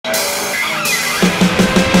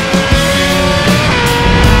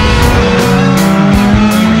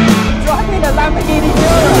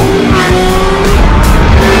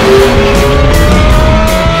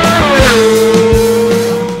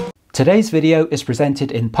Today's video is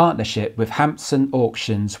presented in partnership with Hampson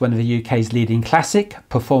Auctions, one of the UK's leading classic,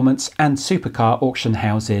 performance and supercar auction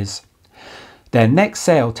houses. Their next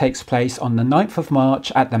sale takes place on the 9th of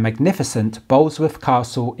March at the magnificent Bolesworth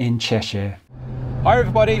Castle in Cheshire. Hi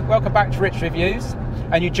everybody, welcome back to Rich Reviews,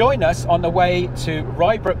 and you join us on the way to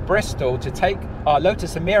Rybrook, Bristol to take our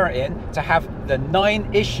Lotus EMIRA in to have the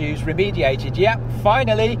 9 issues remediated. Yep,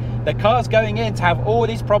 finally the car's going in to have all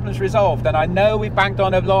these problems resolved, and I know we've banged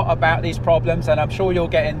on a lot about these problems and I'm sure you're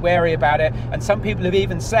getting wary about it, and some people have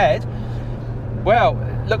even said, well,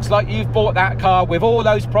 looks like you've bought that car with all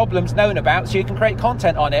those problems known about so you can create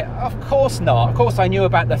content on it. Of course not. Of course I knew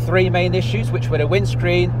about the 3 main issues, which were the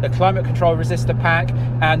windscreen, the climate control resistor pack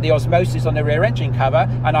and the osmosis on the rear engine cover,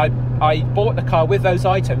 and I bought the car with those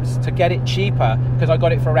items to get it cheaper, because I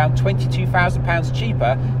got it for around £22,000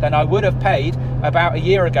 cheaper than I would have paid about a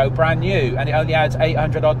year ago brand new, and it only had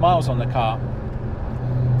 800 odd miles on the car.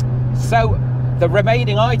 So the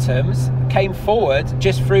remaining items came forward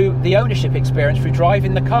just through the ownership experience, through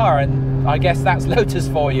driving the car, and I guess that's Lotus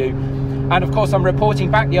for you. And of course I'm reporting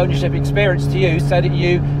back the ownership experience to you so that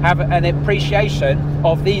you have an appreciation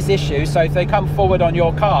of these issues, so if they come forward on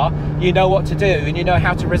your car you know what to do and you know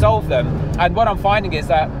how to resolve them. And what I'm finding is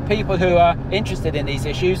that people who are interested in these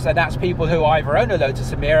issues, and that's people who either own a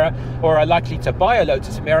Lotus EMIRA or are likely to buy a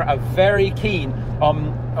Lotus EMIRA, are very keen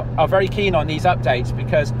on these updates,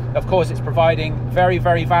 because of course it's providing very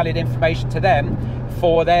valid information to them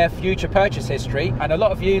for their future purchase history. And a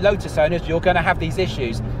lot of you Lotus owners, you're going to have these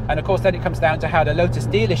issues, and of course then it comes down to how the Lotus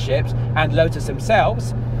dealerships and Lotus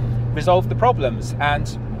themselves resolve the problems.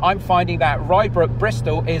 And I'm finding that Rybrook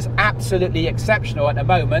Bristol is absolutely exceptional at the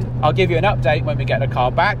moment. I'll give you an update when we get the car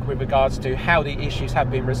back with regards to how the issues have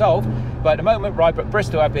been resolved, but at the moment Rybrook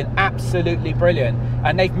Bristol have been absolutely brilliant,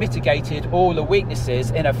 and they've mitigated all the weaknesses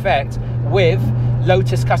in effect with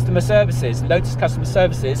Lotus customer services. Lotus customer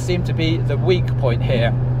services seem to be the weak point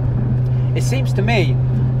here. It seems to me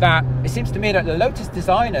that the Lotus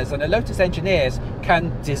designers and the Lotus engineers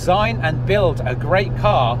can design and build a great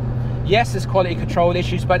car. Yes, there's quality control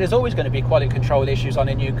issues, but there's always going to be quality control issues on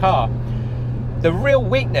a new car. The real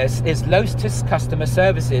weakness is Lotus customer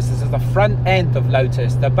services. This is the front end of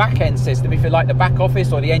Lotus. The back end system, if you like, the back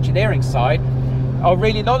office or the engineering side, are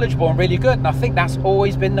really knowledgeable and really good, and I think that's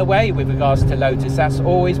always been the way with regards to Lotus. That's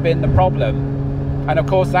always been the problem, and of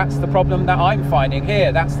course that's the problem that I'm finding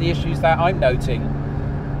here. That's the issues that I'm noting.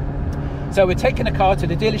 So we're taking a car to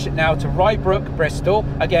the dealership now, to Rybrook Bristol.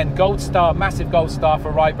 Again, gold star, massive gold star for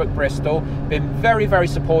Rybrook Bristol. Been very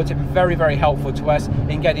supportive and very helpful to us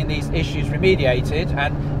in getting these issues remediated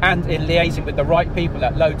and in liaising with the right people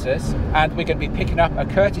at Lotus. And we're going to be picking up a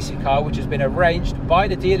courtesy car which has been arranged by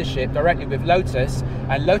the dealership directly with Lotus,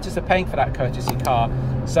 and Lotus are paying for that courtesy car.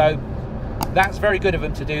 So that's very good of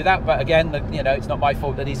them to do that, but again, you know, it's not my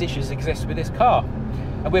fault that these issues exist with this car.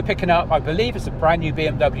 And we're picking up, I believe it's a brand new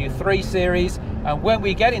BMW 3 Series, and when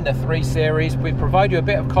we get in the 3 Series we provide you a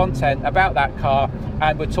bit of content about that car,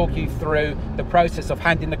 and we'll talk you through the process of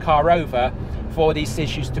handing the car over for these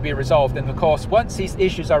issues to be resolved. And of course once these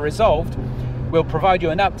issues are resolved, we'll provide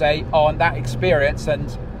you an update on that experience,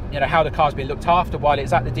 and you know, how the car's been looked after while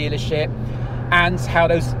it's at the dealership, and how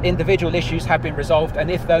those individual issues have been resolved,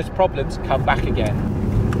 and if those problems come back again.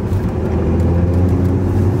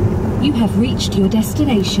 You have reached your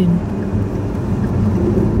destination.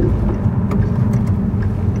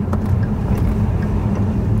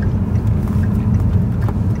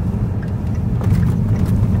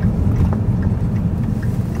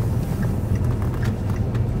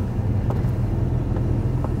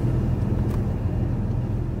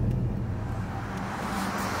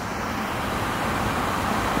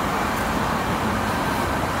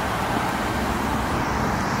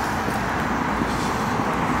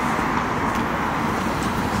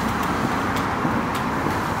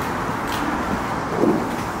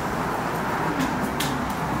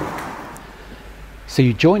 So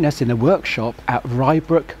you join us in the workshop at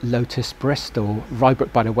Rybrook Lotus Bristol.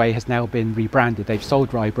 Rybrook, by the way, has now been rebranded. They've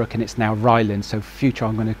sold Rybrook and it's now Ryland. So future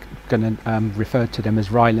I'm going to refer to them as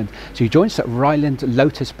Ryland. So you join us at Ryland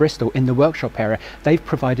Lotus Bristol in the workshop area. They've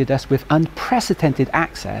provided us with unprecedented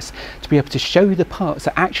access to be able to show you the parts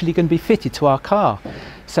that are actually going to be fitted to our car.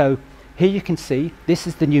 So here you can see this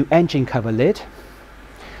is the new engine cover lid.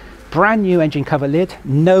 Brand new engine cover lid,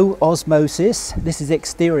 no osmosis. This is the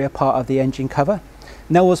exterior part of the engine cover.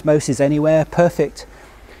 No osmosis anywhere, perfect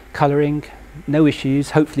colouring, no issues.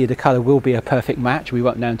 Hopefully the colour will be a perfect match. We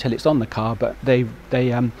won't know until it's on the car, but they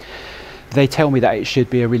tell me that it should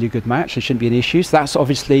be a really good match. There shouldn't be any issues. That's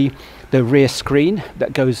obviously the rear screen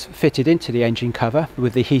that goes fitted into the engine cover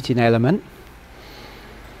with the heating element.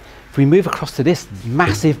 If we move across to this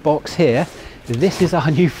massive box here, this is our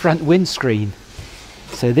new front windscreen.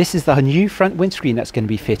 So this is the new front windscreen that's going to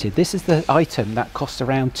be fitted. This is the item that costs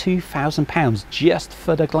around £2,000 just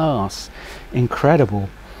for the glass. Incredible.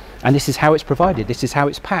 And this is how it's provided, this is how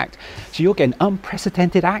it's packed. So you're getting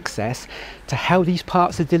unprecedented access to how these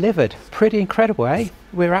parts are delivered. Pretty incredible, eh?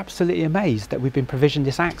 We're absolutely amazed that we've been provisioned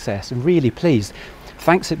this access and really pleased.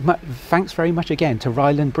 Thanks very much again to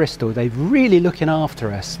Ryland Bristol. They're really looking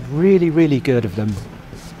after us. Really, really good of them.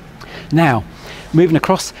 Now, moving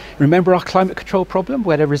across, remember our climate control problem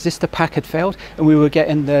where the resistor pack had failed and we were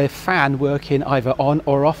getting the fan working either on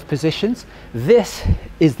or off positions? This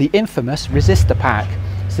is the infamous resistor pack.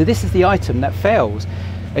 So this is the item that fails.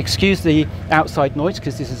 Excuse the outside noise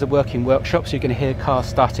because this is a working workshop, so you're going to hear cars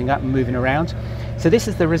starting up and moving around. So this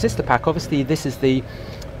is the resistor pack. Obviously this is the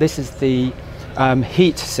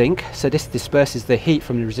heat sink, so this disperses the heat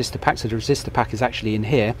from the resistor pack, so the resistor pack is actually in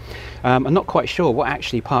here. I'm not quite sure what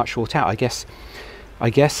actually parts short out. I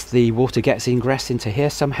guess the water gets ingress into here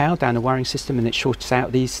somehow down the wiring system and it shorts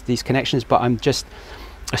out these connections, but I'm just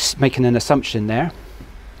making an assumption there.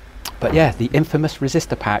 But yeah, the infamous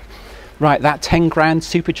resistor pack. Right, that 10 grand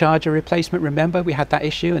supercharger replacement, remember we had that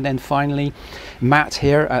issue, and then finally Matt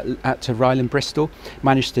here at Ryland Bristol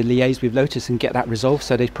managed to liaise with Lotus and get that resolved,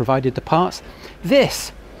 so they provided the parts.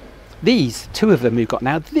 These two of them we've got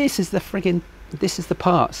now, this is the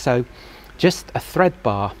part. So just a thread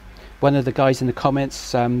bar. One of the guys in the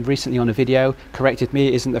comments recently on a video corrected me,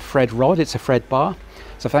 it isn't a thread rod, it's a thread bar.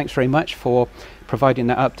 So thanks very much for providing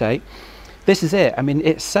that update. This is it. I mean,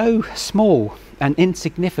 it's so small and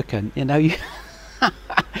insignificant, you know,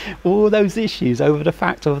 all those issues over the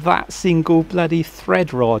fact of that single bloody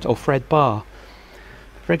thread rod or thread bar.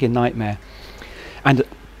 Friggin' nightmare. And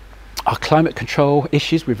our climate control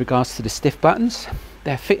issues with regards to the stiff buttons,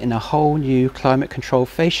 they're fitting a whole new climate control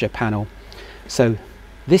fascia panel. So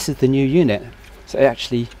this is the new unit. So it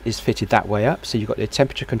actually is fitted that way up. So you've got the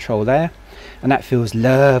temperature control there, and that feels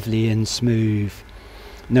lovely and smooth.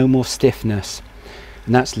 No more stiffness,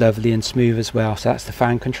 and that's lovely and smooth as well. So that's the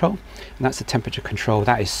fan control and that's the temperature control.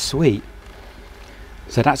 That is sweet.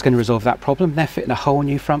 So that's going to resolve that problem. They're fitting a whole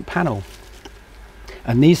new front panel,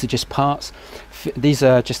 and these are just parts, these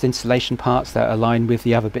are just installation parts that align with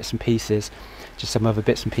the other bits and pieces, just some other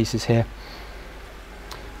bits and pieces here.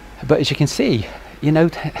 But as you can see, you know,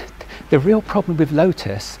 the real problem with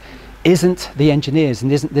Lotus isn't the engineers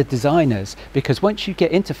and isn't the designers, because once you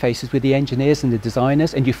get interfaces with the engineers and the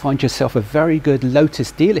designers and you find yourself a very good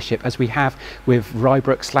Lotus dealership, as we have with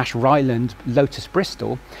Rybrook/Ryland Lotus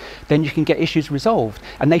Bristol, then you can get issues resolved,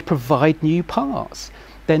 and they provide new parts.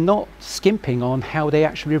 They're not skimping on how they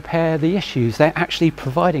actually repair the issues. They're actually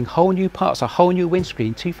providing whole new parts, a whole new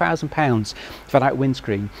windscreen, £2,000 for that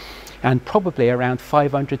windscreen, and probably around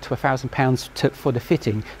 £500 to £1,000 for the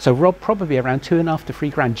fitting. So Rob, probably around 2.5 to 3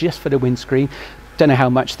 grand just for the windscreen. Don't know how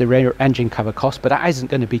much the rear engine cover costs, but that isn't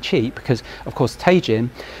going to be cheap, because of course Teijin,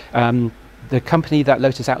 the company that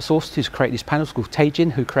Lotus outsourced to create these panels, called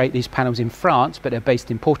Teijin, who create these panels in France, but they're based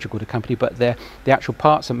in Portugal, the company, but the actual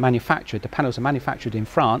parts are manufactured, the panels are manufactured in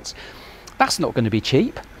France. That's not going to be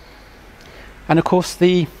cheap. And of course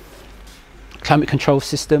the climate control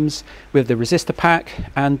systems with the resistor pack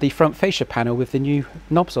and the front fascia panel with the new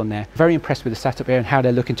knobs on there. Very impressed with the setup here and how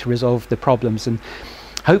they're looking to resolve the problems, and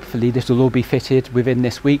hopefully this will all be fitted within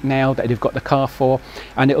this week now that they've got the car for,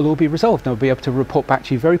 and it will all be resolved, and I'll be able to report back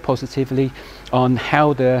to you very positively on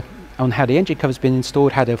how the engine cover's been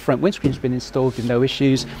installed, how the front windscreen's been installed with no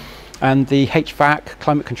issues, and the HVAC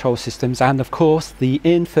climate control systems, and of course the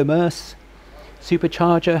infamous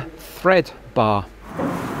supercharger thread bar.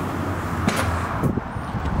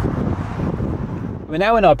 We're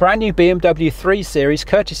now in our brand new BMW 3 Series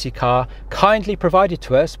courtesy car, kindly provided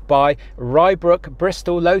to us by Rybrook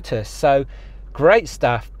Bristol Lotus. So great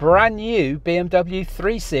stuff, brand new BMW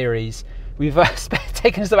 3 Series. We've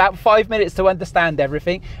taken us about 5 minutes to understand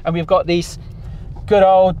everything, and we've got these good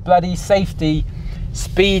old bloody safety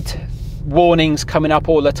speed warnings coming up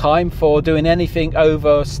all the time for doing anything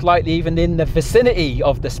over slightly even in the vicinity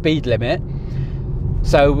of the speed limit.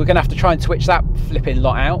 So we're going to have to try and switch that flipping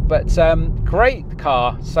lot out. But great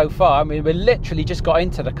car so far. I mean, we literally just got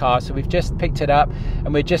into the car, so we've just picked it up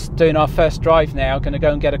and we're just doing our first drive now. Going to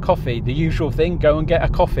go and get a coffee. The usual thing, go and get a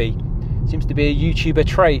coffee. Seems to be a YouTuber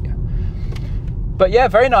trait. But yeah,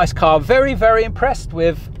 very nice car. Very, very impressed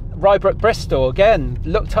with Rybrook Bristol. Again,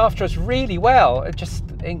 looked after us really well. Just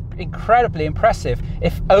incredibly impressive.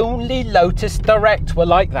 If only Lotus Direct were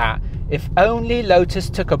like that. If only Lotus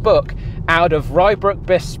took a book out of Rybrook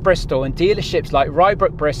Bristol and dealerships like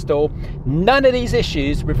Rybrook Bristol, none of these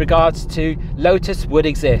issues with regards to Lotus would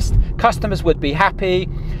exist. Customers would be happy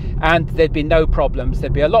and there'd be no problems.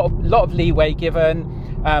 There'd be a lot of leeway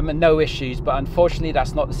given and no issues, but unfortunately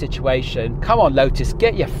that's not the situation. Come on Lotus,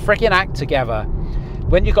 get your friggin' act together.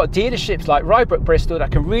 When you've got dealerships like Rybrook Bristol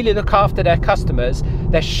that can really look after their customers,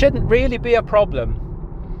 there shouldn't really be a problem.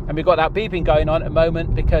 And we've got that beeping going on at the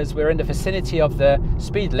moment because we're in the vicinity of the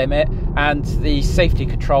speed limit, and the safety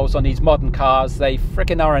controls on these modern cars, they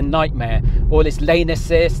freaking are a nightmare. All this lane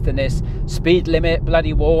assist and this speed limit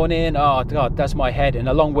bloody warning, oh god, does my head in,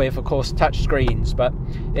 along with of course touch screens. But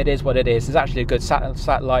it is what it is. It's actually a good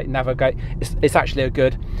satellite navigate. It's actually a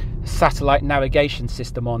good satellite navigation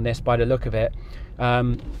system on this by the look of it.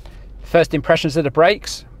 First impressions of the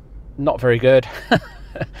brakes, not very good.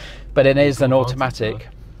 But it is an automatic.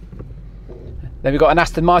 Then we've got an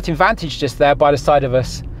Aston Martin Vantage just there by the side of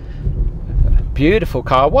us. Beautiful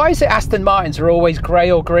car. Why is it Aston Martins are always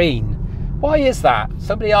grey or green? Why is that?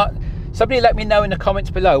 Somebody let me know in the comments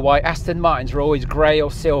below why Aston Martins are always grey or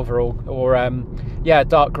silver or yeah,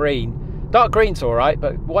 dark green. Dark green's all right,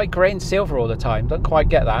 but why grey and silver all the time? Don't quite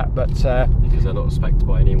get that, but because they're not spec'd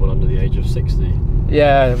by anyone under the age of 60.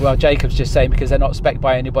 Yeah, well, Jacob's just saying because they're not spec'd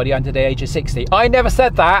by anybody under the age of 60. I never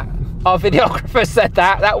said that. Our videographer said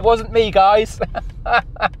that. That wasn't me, guys.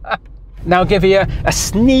 Now I'll give you a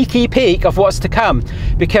sneaky peek of what's to come,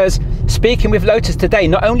 because speaking with Lotus today,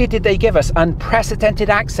 not only did they give us unprecedented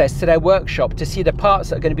access to their workshop to see the parts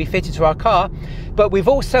that are going to be fitted to our car, but we've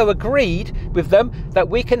also agreed with them that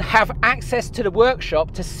we can have access to the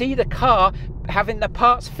workshop to see the car having the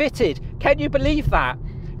parts fitted. Can you believe that?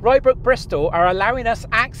 Rybrook Bristol are allowing us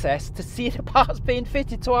access to see the parts being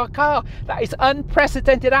fitted to our car. That is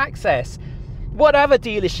unprecedented access. What other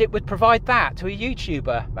dealership would provide that to a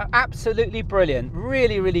YouTuber? Absolutely brilliant.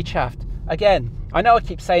 Really, really chuffed. Again, I know I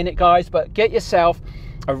keep saying it, guys, but get yourself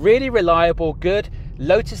a really reliable, good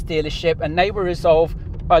Lotus dealership and they will resolve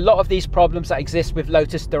a lot of these problems that exist with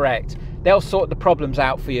Lotus Direct. They'll sort the problems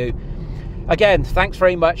out for you. Again, thanks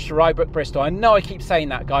very much to Rybrook Bristol. I know I keep saying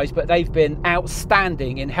that, guys, but they've been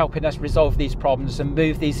outstanding in helping us resolve these problems and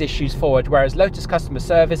move these issues forward, whereas Lotus customer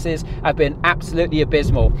services have been absolutely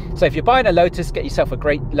abysmal. So if you're buying a Lotus, get yourself a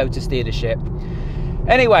great Lotus dealership.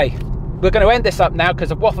 Anyway, we're going to end this up now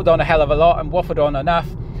because I've waffled on a hell of a lot and waffled on enough.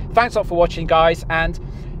 Thanks a lot for watching, guys, and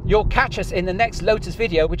you'll catch us in the next Lotus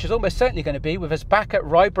video, which is almost certainly going to be with us back at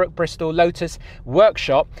Rybrook Bristol Lotus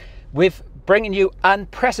workshop, with bringing you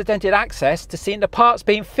unprecedented access to seeing the parts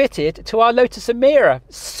being fitted to our Lotus EMIRA.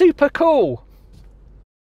 Super cool.